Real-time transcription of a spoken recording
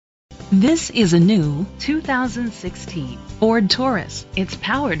This is a new 2016 Ford Taurus. It's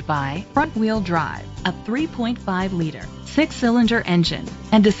powered by front-wheel drive, a 3.5-liter, 6-cylinder engine,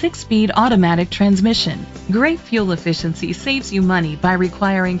 and a 6-speed automatic transmission. Great fuel efficiency saves you money by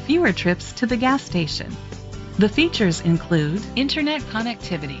requiring fewer trips to the gas station. The features include internet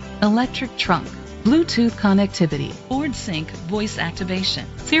connectivity, electric trunk, Bluetooth connectivity, Ford Sync voice activation,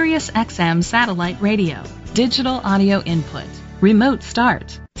 Sirius XM satellite radio, digital audio input, remote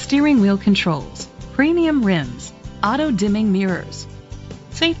start, steering wheel controls, premium rims, auto-dimming mirrors.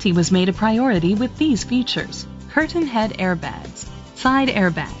 Safety was made a priority with these features: curtain head airbags, side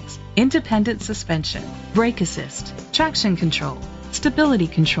airbags, independent suspension, brake assist, traction control, stability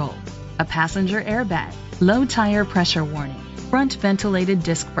control, a passenger airbag, low tire pressure warning, front ventilated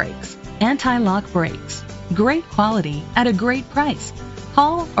disc brakes, anti-lock brakes. Great quality at a great price.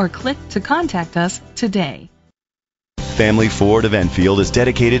 Call or click to contact us today. Family Ford of Enfield is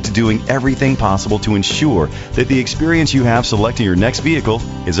dedicated to doing everything possible to ensure that the experience you have selecting your next vehicle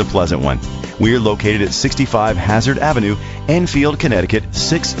is a pleasant one. We are located at 65 Hazard Avenue, Enfield, Connecticut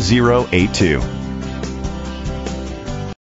 6082.